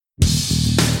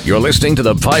You're listening to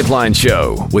The Pipeline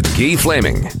Show with Guy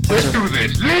Flaming. Let's do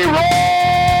this. Leroy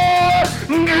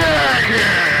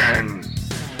Jenkins!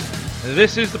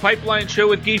 This is The Pipeline Show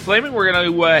with Guy Flaming. We're going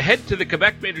to head to the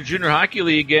Quebec Major Junior Hockey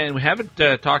League, and we haven't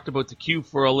talked about the Q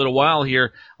for a little while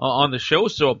here on the show,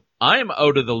 so I'm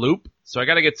out of the loop. So I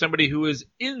got to get somebody who is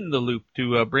in the loop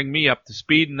to bring me up to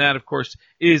speed, and that, of course,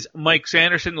 is Mike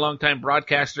Sanderson, longtime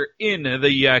broadcaster in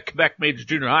the Quebec Major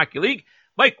Junior Hockey League.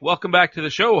 Mike, welcome back to the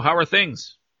show. How are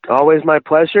things? Always my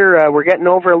pleasure. We're getting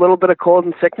over a little bit of cold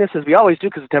and sickness, as we always do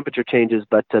because the temperature changes,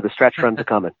 but the stretch runs are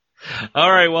coming.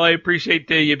 All right, well, I appreciate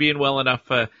you being well enough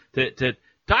to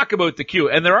talk about the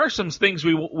Q. And there are some things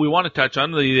we want to touch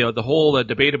on, the whole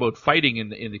debate about fighting in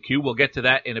the Q. We'll get to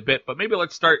that in a bit, but maybe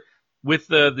let's start with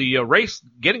the race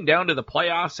getting down to the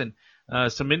playoffs and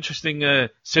some interesting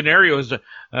scenarios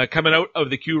coming out of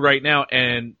the Q right now.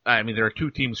 And, I mean, there are two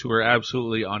teams who are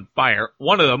absolutely on fire.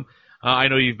 One of them I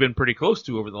know you've been pretty close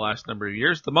to over the last number of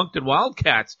years, the Moncton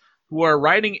Wildcats, who are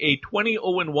riding a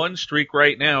 20-0-1 streak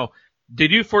right now. Did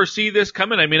you foresee this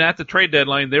coming? I mean, at the trade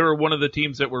deadline, they were one of the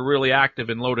teams that were really active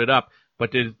and loaded up,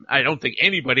 but I don't think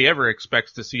anybody ever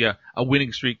expects to see a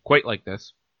winning streak quite like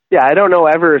this. Yeah, I don't know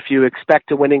ever if you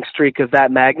expect a winning streak of that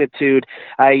magnitude.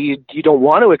 You don't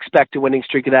want to expect a winning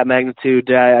streak of that magnitude.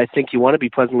 I think you want to be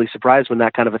pleasantly surprised when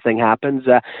that kind of a thing happens.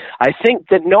 I think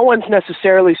that no one's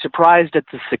necessarily surprised at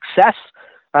the success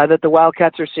that the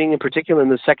Wildcats are seeing, in particular in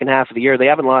the second half of the year. They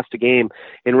haven't lost a game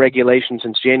in regulation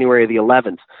since January the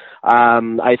 11th.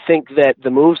 I think that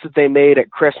the moves that they made at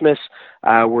Christmas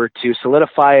were to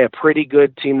solidify a pretty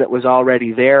good team that was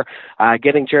already there.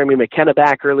 Getting Jeremy McKenna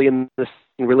back early in the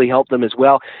really helped them as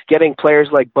well. Getting players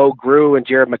like Bo Grew and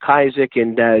Jared McIsaac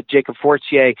and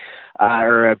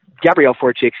Gabriel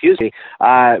Fortier,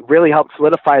 really helped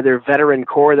solidify their veteran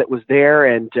core that was there,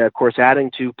 and of course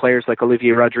adding to players like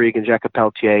Olivier Rodrigue and Jacques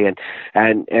Pelletier,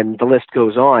 and the list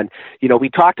goes on. You know, we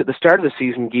talked at the start of the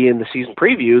season, Guy, in the season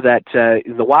preview, that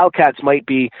the Wildcats might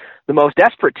be the most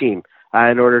desperate team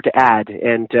in order to add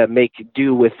and make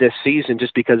do with this season,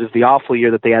 just because of the awful year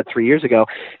that they had 3 years ago.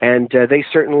 And they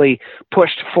certainly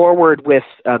pushed forward with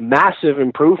massive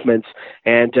improvements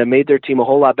and made their team a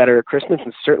whole lot better at Christmas.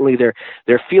 And certainly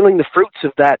they're feeling the fruits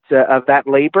of that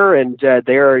labor, and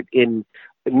they're in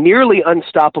nearly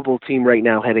unstoppable team right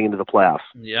now heading into the playoffs.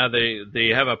 Yeah, they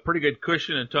have a pretty good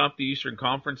cushion atop the Eastern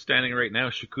Conference standing right now.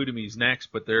 Chicoutimi's next,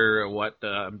 but they're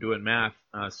I'm doing math,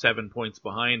 7 points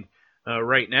behind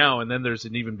right now, and then there's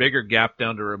an even bigger gap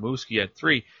down to Rimouski at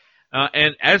 3.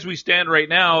 And as we stand right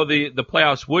now, the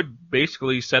playoffs would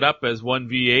basically set up as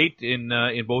 1v8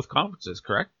 in both conferences,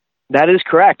 correct? That is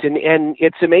correct, and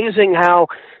it's amazing how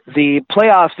the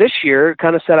playoffs this year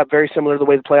kind of set up very similar to the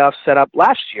way the playoffs set up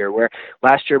last year, where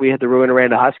last year we had the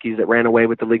Rouyn-Noranda Huskies that ran away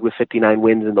with the league with 59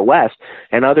 wins in the West,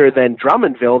 and other than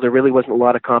Drummondville, there really wasn't a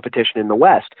lot of competition in the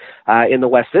West. In the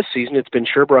West this season, it's been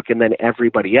Sherbrooke and then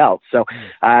everybody else. So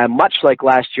much like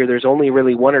last year, there's only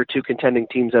really one or two contending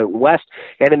teams out West,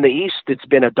 and in the East, it's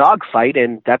been a dogfight,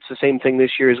 and that's the same thing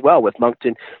this year as well, with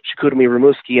Moncton, Chicoutimi,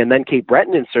 Rimouski, and then Cape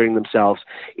Breton inserting themselves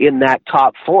in that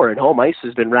top four. And home ice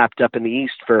has been wrapped up in the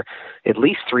East for at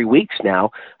least 3 weeks now.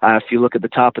 If you look at the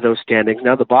top of those standings,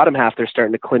 now the bottom half they're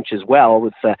starting to clinch as well,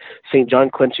 with St.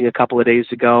 John clinching a couple of days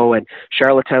ago and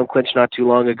Charlottetown clinched not too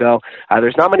long ago.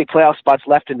 There's not many playoff spots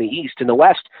left in the East. In the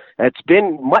West, it's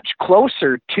been much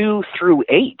closer, 2 through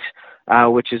 8,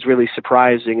 which is really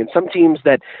surprising. And some teams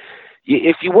that,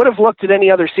 if you would have looked at any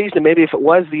other season, maybe if it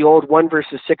was the old 1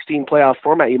 versus 16 playoff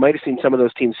format, you might have seen some of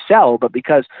those teams sell, but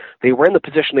because they were in the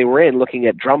position they were in, looking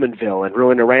at Drummondville and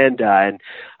Rouyn-Noranda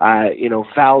and,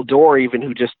 Val d'Or even,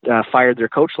 who just fired their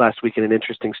coach last week in an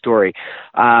interesting story.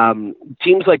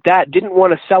 Teams like that didn't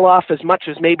want to sell off as much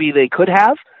as maybe they could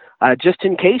have, just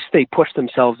in case they push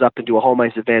themselves up into a home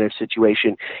ice advantage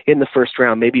situation in the first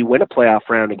round, maybe win a playoff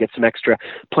round and get some extra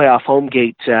playoff home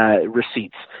gate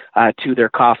receipts to their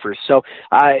coffers. So,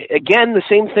 again, the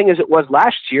same thing as it was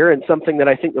last year, and something that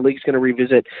I think the league's going to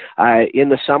revisit in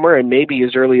the summer and maybe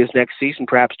as early as next season,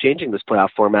 perhaps changing this playoff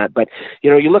format. But,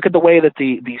 you look at the way that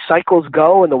the cycles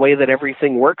go and the way that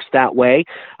everything works that way.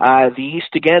 The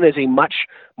East, again, is a much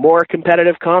more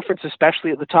competitive conference,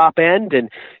 especially at the top end. And,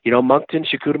 Moncton,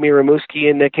 Chicoutimi, Rimouski,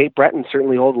 and Cape Breton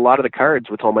certainly hold a lot of the cards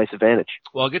with home ice advantage.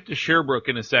 Well, I'll get to Sherbrooke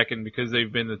in a second because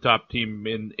they've been the top team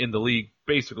in the league,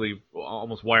 basically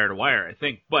almost wire to wire, I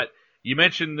think. But you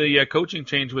mentioned the coaching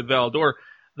change with Val d'Or.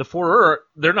 The Foreur,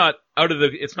 it's not out of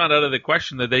the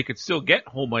question that they could still get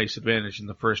home ice advantage in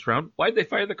the first round. Why'd they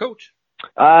fire the coach?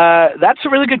 That's a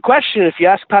really good question. If you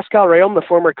ask Pascal Rayom, the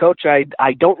former coach,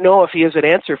 I don't know if he has an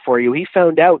answer for you. He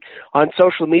found out on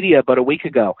social media about a week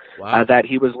ago that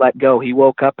he was let go. He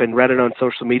woke up and read it on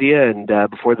social media, and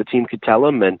before the team could tell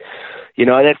him. And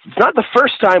and it's not the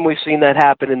first time we've seen that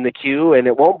happen in the Q, and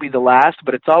it won't be the last.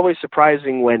 But it's always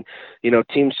surprising when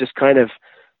teams just kind of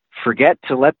forget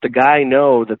to let the guy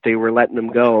know that they were letting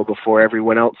him go before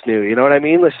everyone else knew. You know what I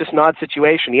mean? It's just an odd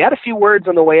situation. He had a few words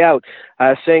on the way out,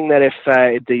 saying that if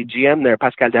the GM there,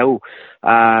 Pascal Daou,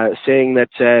 saying that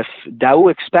if Daou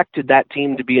expected that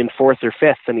team to be in 4th or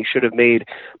 5th, then he should have made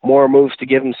more moves to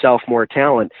give himself more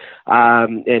talent.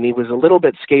 And he was a little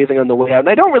bit scathing on the way out. And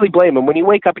I don't really blame him. When you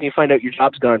wake up and you find out your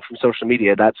job's gone from social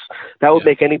media, that would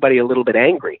make anybody a little bit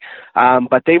angry.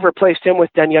 But they've replaced him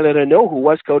with Daniel Renaud, who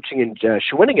was coaching in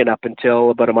Shawinigan up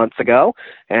until about a month ago,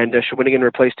 and Shawinigan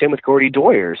replaced him with Gordy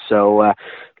Doyer. So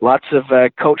lots of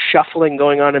coach shuffling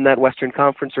going on in that Western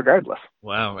Conference regardless.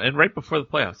 Wow, and right before the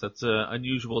playoffs. That's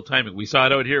unusual timing. We saw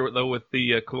it out here, though, with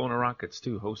the Kelowna Rockets,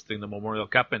 too, hosting the Memorial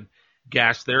Cup and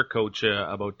gassed their coach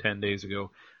about 10 days ago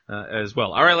as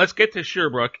well. All right, let's get to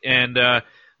Sherbrooke. And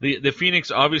the Phoenix,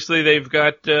 obviously, they've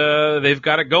got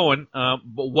it going.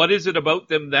 But what is it about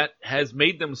them that has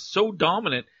made them so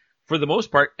dominant for the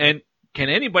most part? And can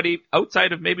anybody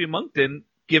outside of maybe Moncton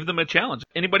give them a challenge?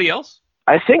 Anybody else?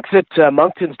 I think that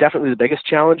Moncton's definitely the biggest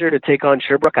challenger to take on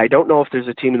Sherbrooke. I don't know if there's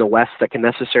a team in the West that can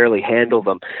necessarily handle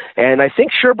them. And I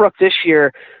think Sherbrooke this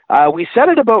year, we said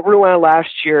it about Rouen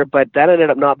last year, but that ended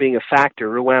up not being a factor.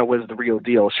 Rouen was the real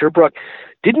deal. Sherbrooke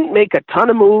didn't make a ton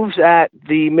of moves at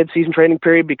the mid-season training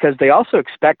period because they also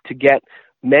expect to get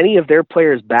many of their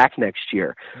players back next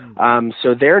year.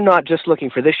 So they're not just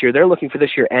looking for this year, they're looking for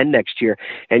this year and next year.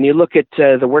 And you look at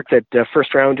the work that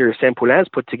first-rounder Sam Poulin's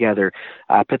put together,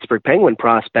 Pittsburgh Penguin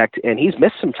prospect, and he's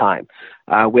missed some time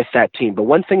with that team. But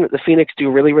one thing that the Phoenix do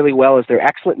really, really well is they're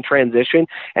excellent in transition,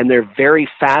 and they're very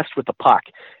fast with the puck.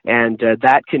 And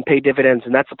that can pay dividends,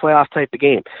 and that's a playoff type of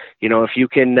game. If you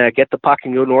can get the puck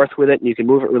and go north with it and you can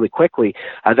move it really quickly,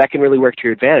 that can really work to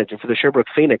your advantage. And for the Sherbrooke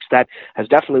Phoenix, that has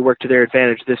definitely worked to their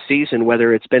advantage this season,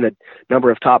 whether it's been a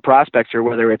number of top prospects or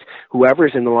whether it's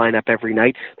whoever's in the lineup every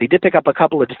night. They did pick up a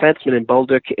couple of defensemen in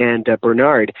Bolduc and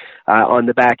Bernard on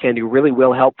the back end who really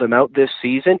will help them out this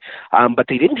season, but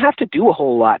they didn't have to do a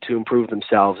whole lot to improve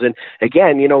themselves. And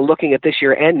again, looking at this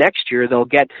year and next year, they'll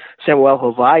get Samuel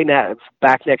Hovai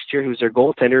back next year, who's their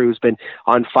goaltender, who's been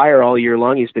on fire all year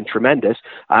long. He's been tremendous.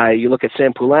 You look at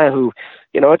Sam Poulin, who,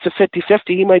 it's a 50-50.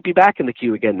 He might be back in the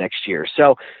queue again next year.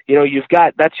 So,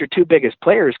 that's your two biggest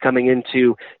players coming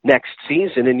into next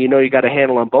season, and you got a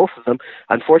handle on both of them.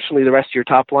 Unfortunately, the rest of your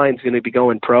top line is going to be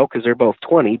going pro because they're both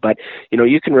 20, but,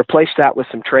 you can replace that with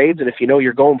some trades, and if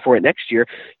you're going for it next year,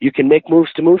 you can make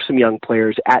moves to move some young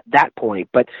players at that point.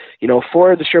 But,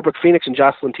 for the Sherbrooke Phoenix and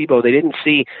Jocelyn Thibault, they didn't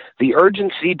see the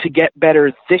urgency to get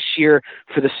better this year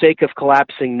for the sake of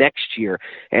collapsing next year.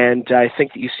 And I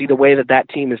think that you see the way that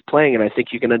team is playing, and I think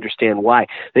you can understand why.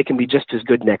 They can be just as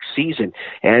good next season.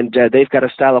 And they've got a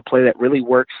style of play that really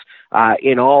works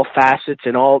in all facets,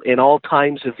 in all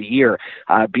times of the year,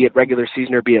 be it regular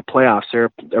season or be it playoffs.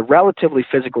 They're a relatively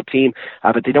physical team,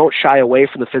 but they don't shy away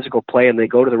from the physical play, and they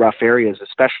go to the rough areas,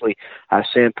 especially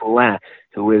Sam Poulin,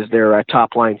 who is their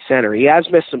top-line center. He has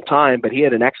missed some time, but he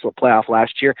had an excellent playoff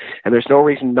last year, and there's no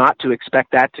reason not to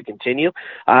expect that to continue.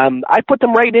 I put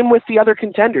them right in with the other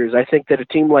contenders. I think that a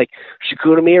team like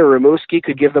Chicoutimi or Rimouski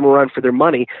could give them a run for their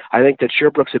money. I think that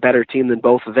Sherbrooke's a better team than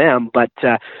both of them, but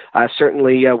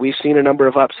certainly we've seen a number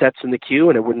of upsets in the queue,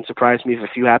 and it wouldn't surprise me if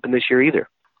a few happen this year either.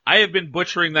 I have been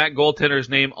butchering that goaltender's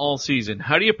name all season.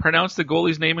 How do you pronounce the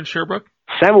goalie's name in Sherbrooke?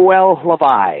 Samuel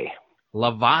Lavai.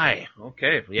 Lavai.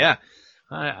 Okay, yeah.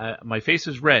 My face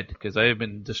is red because I have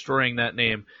been destroying that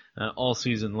name all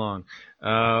season long.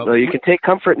 Well, you can take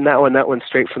comfort in that one. That one's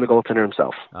straight from the goaltender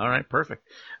himself. All right, perfect.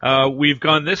 We've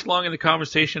gone this long in the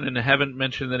conversation and haven't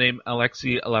mentioned the name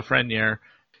Alexis Lafreniere.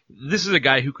 This is a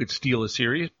guy who could steal a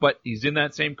series, but he's in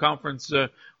that same conference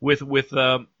with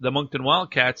the Moncton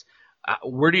Wildcats.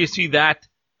 Where do you see that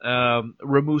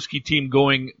Rimouski team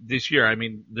going this year? I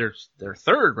mean, they're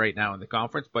third right now in the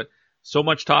conference, but so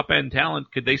much top-end talent.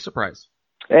 Could they surprise?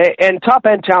 And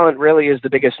top-end talent really is the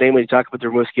biggest name when you talk about the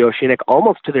Rimouski Oceanic,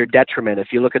 almost to their detriment. If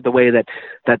you look at the way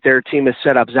that their team is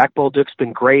set up, Zach Bolduc's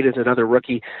been great as another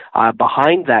rookie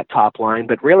behind that top line,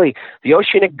 but really the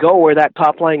Oceanic go where that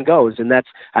top line goes, and that's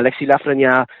Alexis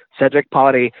Lafreniere, Cedric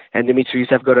Pare, and Dimitri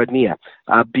Zavgorodnia.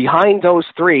 Behind those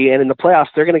three, and in the playoffs,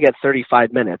 they're going to get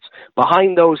 35 minutes.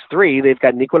 Behind those three, they've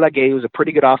got Nicolas Gay, who's a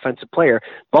pretty good offensive player.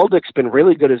 Bulduk's been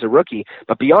really good as a rookie,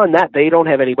 but beyond that, they don't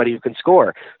have anybody who can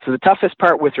score. So the toughest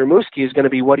part with Rimouski is going to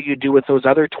be what do you do with those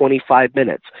other 25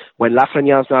 minutes when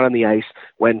Lafreniere's not on the ice,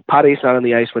 when Pare's not on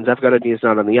the ice, when Zavgorodnia's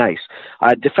not on the ice.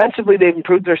 Defensively, they've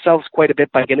improved themselves quite a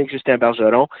bit by getting Justin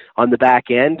Bergeron on the back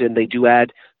end, and they do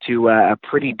add to a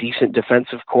pretty decent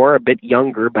defensive core, a bit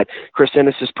younger, but Chris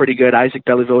Innes is pretty good. Isaac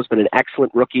Belleville has been an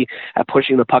excellent rookie at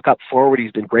pushing the puck up forward.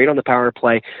 He's been great on the power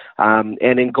play. And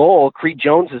in goal, Creed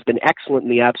Jones has been excellent in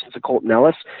the absence of Colton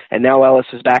Ellis, and now Ellis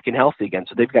is back and healthy again.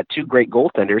 So they've got two great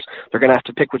goaltenders. They're going to have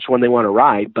to pick which one they want to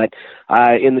ride. But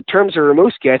in the terms of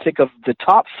Rimouski, I think of the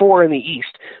top four in the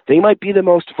East, they might be the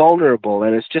most vulnerable,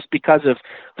 and it's just because of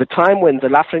the time when the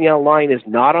Lafreniere line is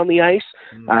not on the ice,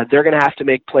 they're going to have to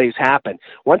make plays happen.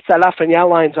 Once that Lafreniere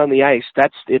line's on the ice,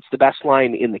 it's the best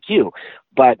line in the queue.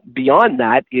 But beyond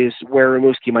that is where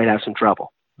Rimouski might have some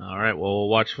trouble. All right, well, we'll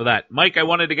watch for that. Mike, I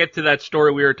wanted to get to that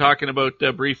story we were talking about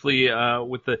briefly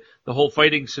with the whole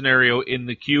fighting scenario in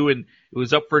the queue, and it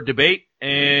was up for debate,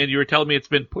 and you were telling me it's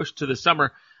been pushed to the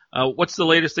summer. What's the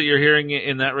latest that you're hearing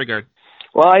in that regard?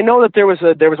 Well, I know that there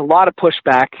was a lot of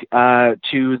pushback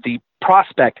to the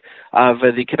prospect of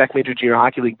the Quebec Major Junior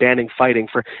Hockey League banning fighting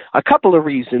for a couple of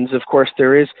reasons. Of course,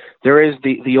 there is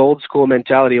the old school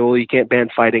mentality. Well, you can't ban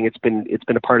fighting. It's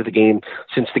been a part of the game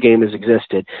since the game has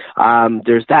existed.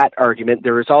 There's that argument.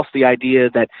 There is also the idea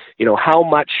that how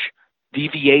much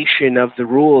deviation of the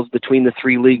rules between the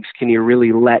three leagues can you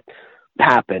really let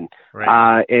happen?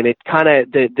 Right. And it kind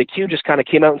of the Q just kind of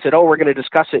came out and said, "Oh, we're going to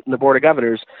discuss it in the Board of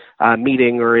Governors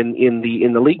meeting or in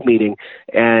the league meeting,"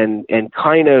 and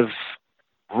kind of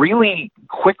really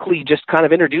quickly just kind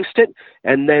of introduced it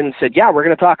and then said, "Yeah, we're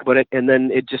going to talk about it," and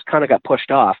then it just kind of got pushed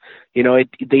off. They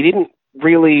didn't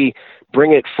really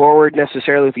bring it forward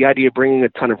necessarily with the idea of bringing a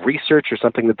ton of research or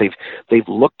something that they've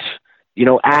looked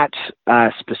at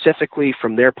specifically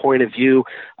from their point of view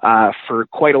for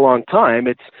quite a long time.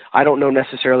 I don't know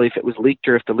necessarily if it was leaked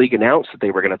or if the league announced that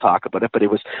they were going to talk about it, but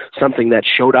it was something that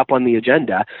showed up on the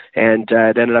agenda and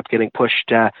it ended up getting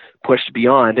pushed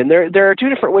beyond. And there are two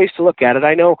different ways to look at it.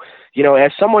 I know,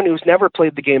 as someone who's never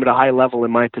played the game at a high level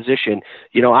in my position,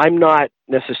 I'm not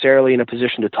necessarily in a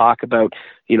position to talk about,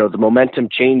 the momentum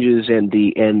changes and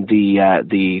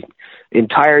the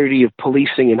entirety of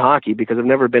policing in hockey because I've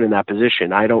never been in that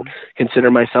position. I don't consider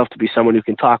myself to be someone who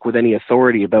can talk with any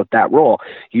authority about that role.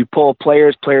 You pull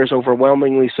players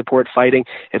overwhelmingly support fighting,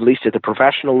 at least at the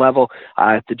professional level.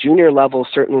 At the junior level,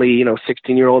 certainly,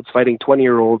 16-year-olds fighting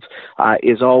 20-year-olds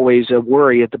is always a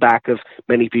worry at the back of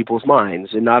many people's minds.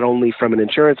 And not only from an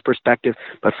insurance perspective,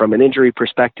 but from an injury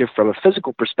perspective, from a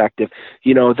physical perspective,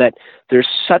 that there's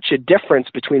such a difference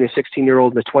between a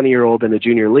 16-year-old and a 20-year-old in a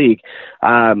junior league.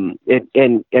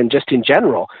 And just in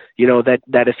general,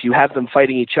 that if you have them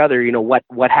fighting each other,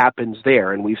 what happens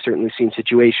there? And we've certainly seen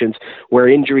situations where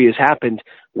injury has happened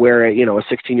where, a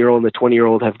 16-year-old and a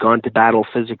 20-year-old have gone to battle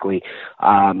physically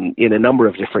in a number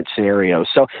of different scenarios.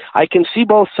 So I can see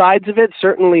both sides of it.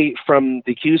 Certainly from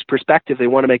the Q's perspective, they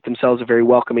want to make themselves a very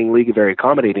welcoming league, a very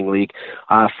accommodating league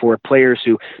for players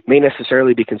who may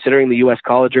necessarily be considering the U.S.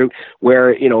 college route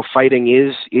where, fighting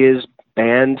is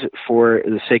banned for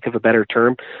the sake of a better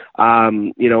term.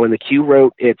 In the Q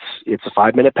route, it's a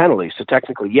 5-minute penalty. So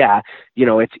technically,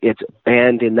 it's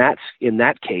banned in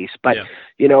that case. But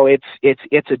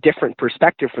it's a different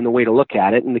perspective from the way to look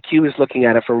at it. And the Q is looking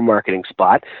at it from a marketing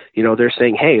spot. They're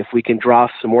saying, hey, if we can draw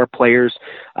some more players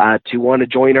to want to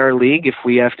join our league, if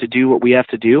we have to do what we have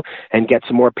to do and get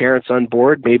some more parents on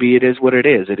board, maybe it is what it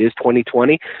is. It is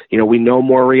 2020. We know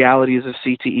more realities of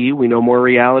CTE. We know more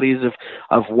realities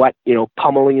of what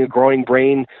pummeling a growing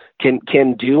brain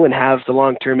can do and have the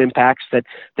long-term impacts that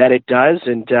it does.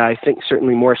 And I think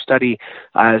certainly more study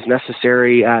is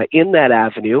necessary in that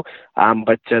avenue.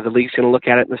 But the league's going to look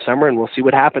at it in the summer, and we'll see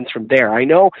what happens from there. I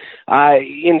know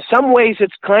in some ways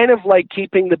it's kind of like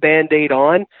keeping the Band-Aid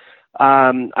on.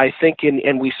 I think,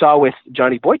 and we saw with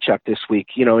Johnny Boychuk this week,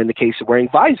 in the case of wearing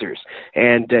visors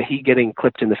and he getting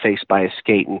clipped in the face by a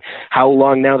skate. And how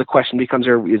long now the question becomes,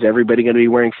 is everybody going to be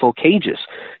wearing full cages,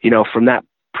 from that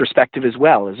perspective as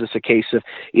well? Is this a case of,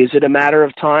 is it a matter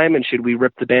of time and should we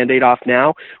rip the Band-Aid off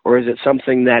now? Or is it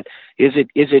something that, is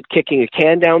it kicking a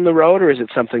can down the road, or is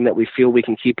it something that we feel we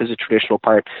can keep as a traditional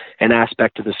part and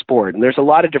aspect of the sport? And there's a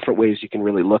lot of different ways you can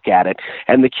really look at it.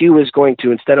 And the Q is going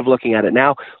to, instead of looking at it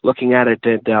now, looking at it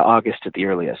at August at the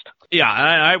earliest. Yeah,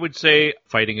 I would say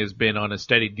fighting has been on a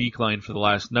steady decline for the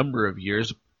last number of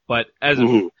years. But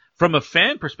from a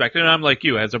fan perspective, and I'm like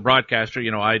you, as a broadcaster,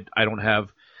 I don't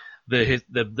have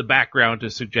the background to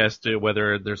suggest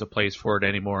whether there's a place for it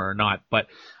anymore or not. But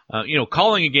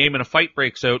calling a game and a fight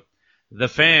breaks out, the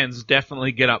fans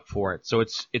definitely get up for it. So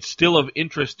it's still of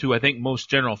interest to, I think, most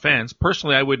general fans.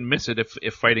 Personally, I wouldn't miss it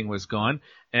if fighting was gone.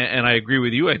 And I agree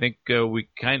with you. I think we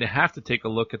kind of have to take a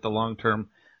look at the long-term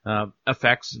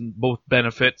effects, both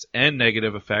benefits and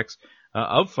negative effects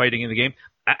of fighting in the game.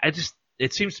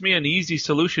 It seems to me an easy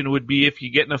solution would be if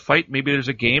you get in a fight, maybe there's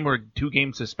a game or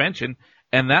 2-game suspension,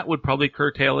 and that would probably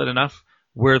curtail it enough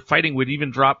where fighting would even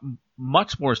drop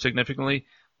much more significantly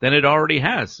than it already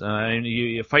has. And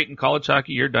you fight in college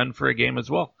hockey, you're done for a game as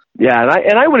well. Yeah,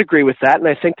 and I would agree with that, and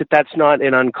I think that that's not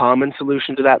an uncommon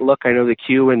solution to that look. I know the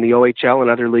Q and the OHL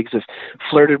and other leagues have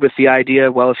flirted with the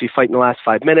idea, well, if you fight in the last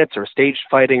 5 minutes or staged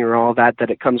fighting or all that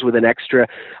it comes with an extra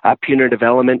punitive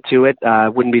element to it.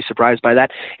 Wouldn't be surprised by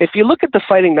that. If you look at the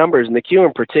fighting numbers, and the Q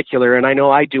in particular, and I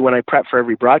know I do when I prep for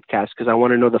every broadcast because I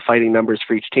want to know the fighting numbers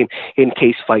for each team in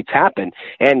case fights happen.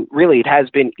 And really, it has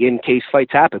been in case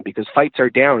fights happen because fights are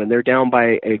down, and they're down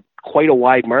by quite a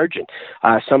wide margin.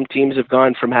 Some teams have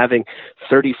gone from having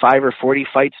 35 or 40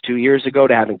 fights 2 years ago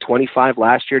to having 25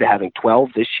 last year to having 12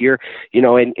 this year,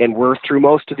 and we're through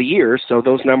most of the year, so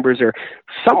those numbers are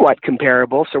somewhat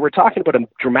comparable. So we're talking about a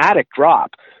dramatic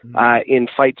drop in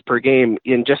fights per game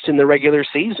in the regular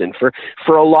season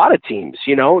for a lot of teams.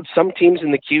 Some teams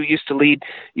in the Q used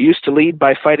to lead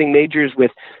by fighting majors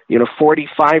with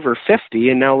 45 or 50,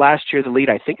 and now last year the lead,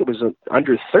 I think it was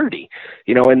under 30,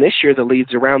 and this year the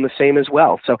lead's around the same as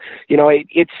well. So,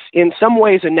 it's in some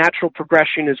ways a natural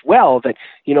progression as well that,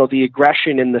 the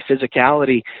aggression and the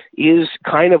physicality is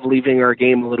kind of leaving our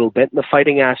game a little bit, and the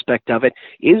fighting aspect of it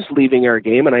is leaving our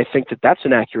game, and I think that that's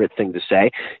an accurate thing to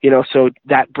say. So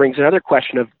that brings another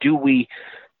question of, do we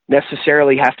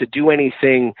necessarily have to do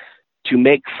anything to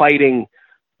make fighting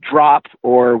drop,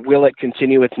 or will it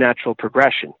continue its natural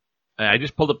progression? I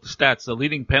just pulled up the stats. The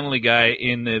leading penalty guy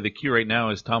in the Q right now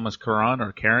is Thomas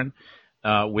Caron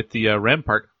with the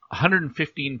Rampart,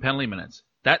 115 penalty minutes.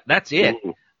 That's it.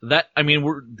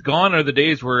 We're gone are the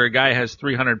days where a guy has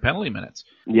 300 penalty minutes.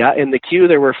 Yeah, in the Q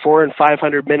there were 400 and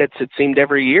 500 minutes, it seemed,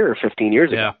 every year 15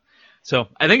 years ago. Yeah. So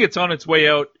I think it's on its way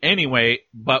out anyway,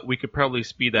 but we could probably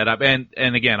speed that up. And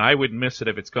again, I wouldn't miss it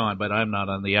if it's gone, but I'm not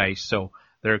on the ice, so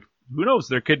who knows?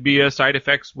 There could be side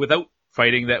effects without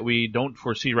fighting that we don't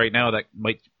foresee right now that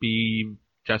might be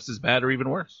just as bad or even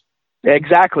worse.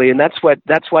 Exactly, and that's why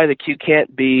the Q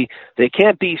can't be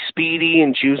speedy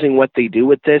in choosing what they do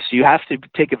with this. You have to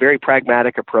take a very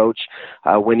pragmatic approach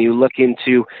when you look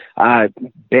into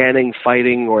banning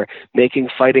fighting or making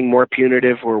fighting more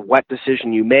punitive, or what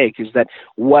decision you make is that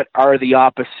what are the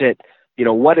opposite,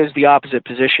 what is the opposite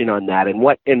position on that, and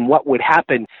what would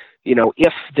happen,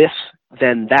 if this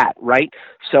then that, right?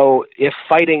 So if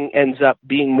fighting ends up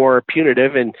being more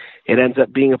punitive and it ends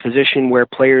up being a position where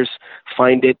players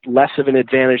find it less of an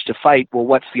advantage to fight, well,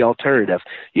 what's the alternative?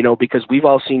 Because we've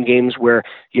all seen games where,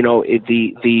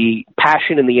 the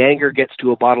passion and the anger gets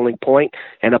to a boiling point,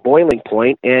 and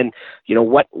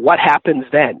what happens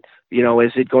then?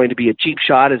 Is it going to be a cheap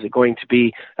shot? Is it going to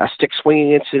be a stick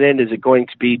swinging incident? Is it going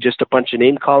to be just a bunch of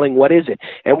name calling? What is it?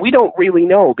 And we don't really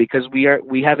know because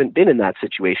we haven't been in that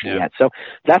situation yet. So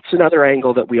that's another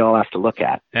angle that we all have to look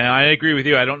at. And I agree with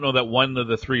you. I don't know that one of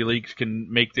the three leagues can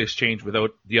make this change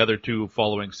without the other two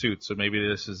following suit. So maybe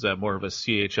this is more of a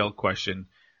CHL question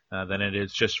than it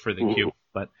is just for the Q.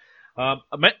 But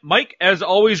Mike, as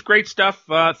always, great stuff.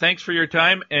 Thanks for your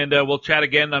time, and we'll chat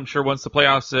again, I'm sure, once the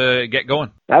playoffs get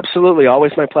going. Absolutely.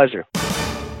 Always my pleasure.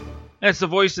 That's the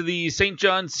voice of the St.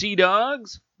 John Sea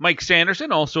Dogs, Mike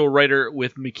Sanderson, also a writer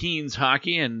with McKean's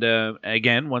Hockey, and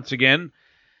once again,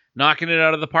 knocking it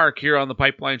out of the park here on the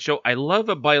Pipeline Show. I love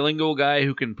a bilingual guy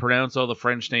who can pronounce all the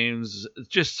French names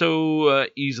just so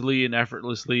easily and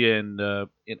effortlessly, and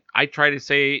I try to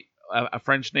say a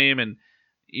French name, and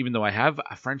even though I have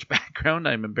a French background,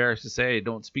 I'm embarrassed to say I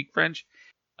don't speak French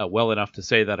well enough to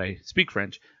say that I speak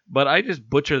French, but I just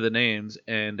butcher the names,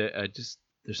 and there's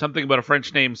something about a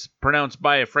French name pronounced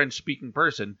by a French-speaking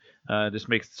person just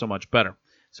makes it so much better.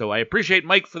 So I appreciate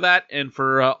Mike for that, and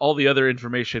for all the other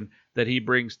information that he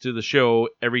brings to the show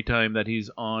every time that he's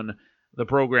on the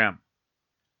program.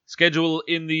 Schedule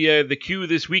in the Q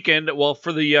this weekend, well,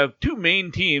 for the two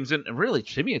main teams, and really,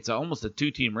 to me, it's almost a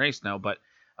two-team race now, but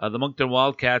the Moncton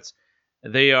Wildcats,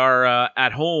 they are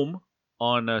at home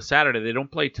on Saturday. They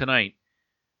don't play tonight.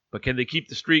 But can they keep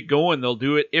the streak going? They'll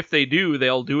do it. If they do,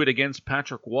 they'll do it against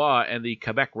Patrick Roy and the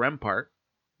Quebec Rempart.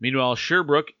 Meanwhile,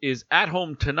 Sherbrooke is at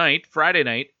home tonight, Friday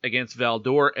night, against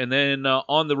Val-d'Or, and then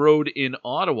on the road in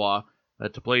Ottawa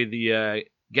to play the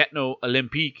Gatineau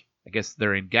Olympique I guess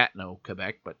they're in Gatineau,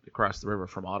 Quebec, but across the river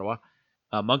from Ottawa.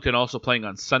 Moncton also playing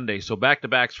on Sunday, so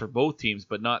back-to-backs for both teams,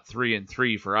 but not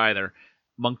 3-3 for either.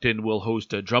 Moncton will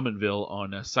host Drummondville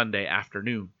on a Sunday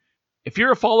afternoon. If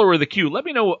you're a follower of the Q, let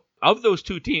me know, of those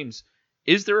two teams,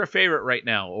 is there a favorite right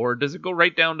now, or does it go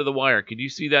right down to the wire? Could you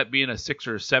see that being a 6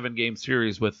 or 7 game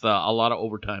series with a lot of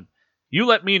overtime? You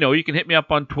let me know. You can hit me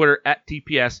up on Twitter at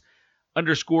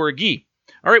TPS_Guy.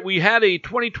 All right, we had a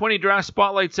 2020 Draft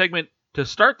Spotlight segment. To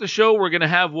start the show, we're going to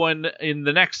have one in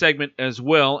the next segment as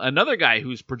well. Another guy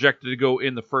who's projected to go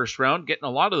in the first round, getting a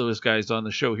lot of those guys on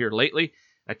the show here lately.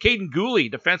 Caden Gooley,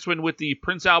 defenseman with the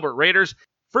Prince Albert Raiders.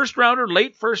 First rounder,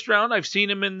 late first round. I've seen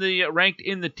him ranked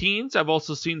in the teens. I've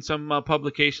also seen some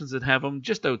publications that have him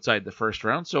just outside the first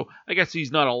round. So I guess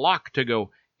he's not a lock to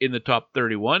go in the top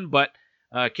 31. But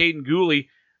Caden Gooley,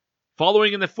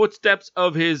 following in the footsteps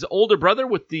of his older brother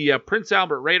with the Prince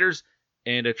Albert Raiders,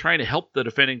 and trying to help the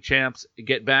defending champs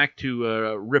get back to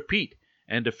repeat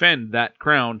and defend that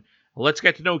crown. Let's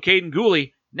get to know Caden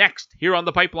Gooley next here on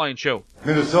the Pipeline Show.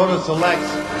 Minnesota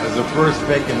selects as the first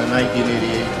pick in the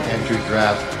 1988 entry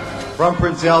draft from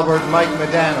Prince Albert, Mike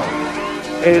Modano.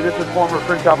 Hey, this is former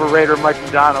Prince Albert Raider Mike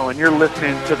Modano, and you're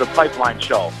listening to the Pipeline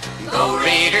Show. Go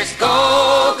Raiders,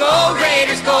 go! Go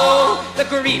Raiders, go! The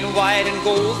green, white, and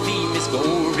gold theme is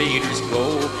Go Raiders,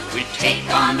 go! We take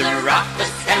on the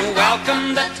roughest and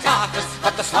welcome the toughest,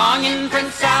 but the song in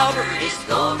Prince Albert is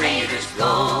Go Raiders,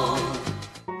 go!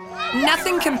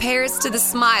 Nothing compares to the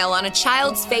smile on a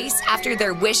child's face after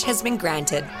their wish has been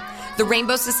granted. The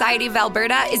Rainbow Society of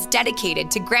Alberta is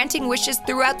dedicated to granting wishes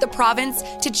throughout the province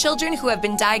to children who have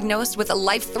been diagnosed with a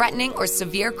life-threatening or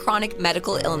severe chronic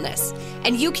medical illness.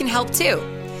 And you can help too.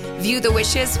 View the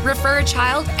wishes, refer a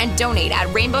child, and donate at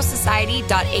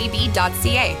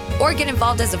rainbowsociety.ab.ca or get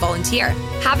involved as a volunteer.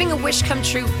 Having a wish come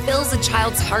true fills a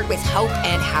child's heart with hope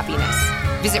and happiness.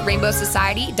 Visit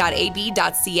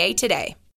rainbowsociety.ab.ca today.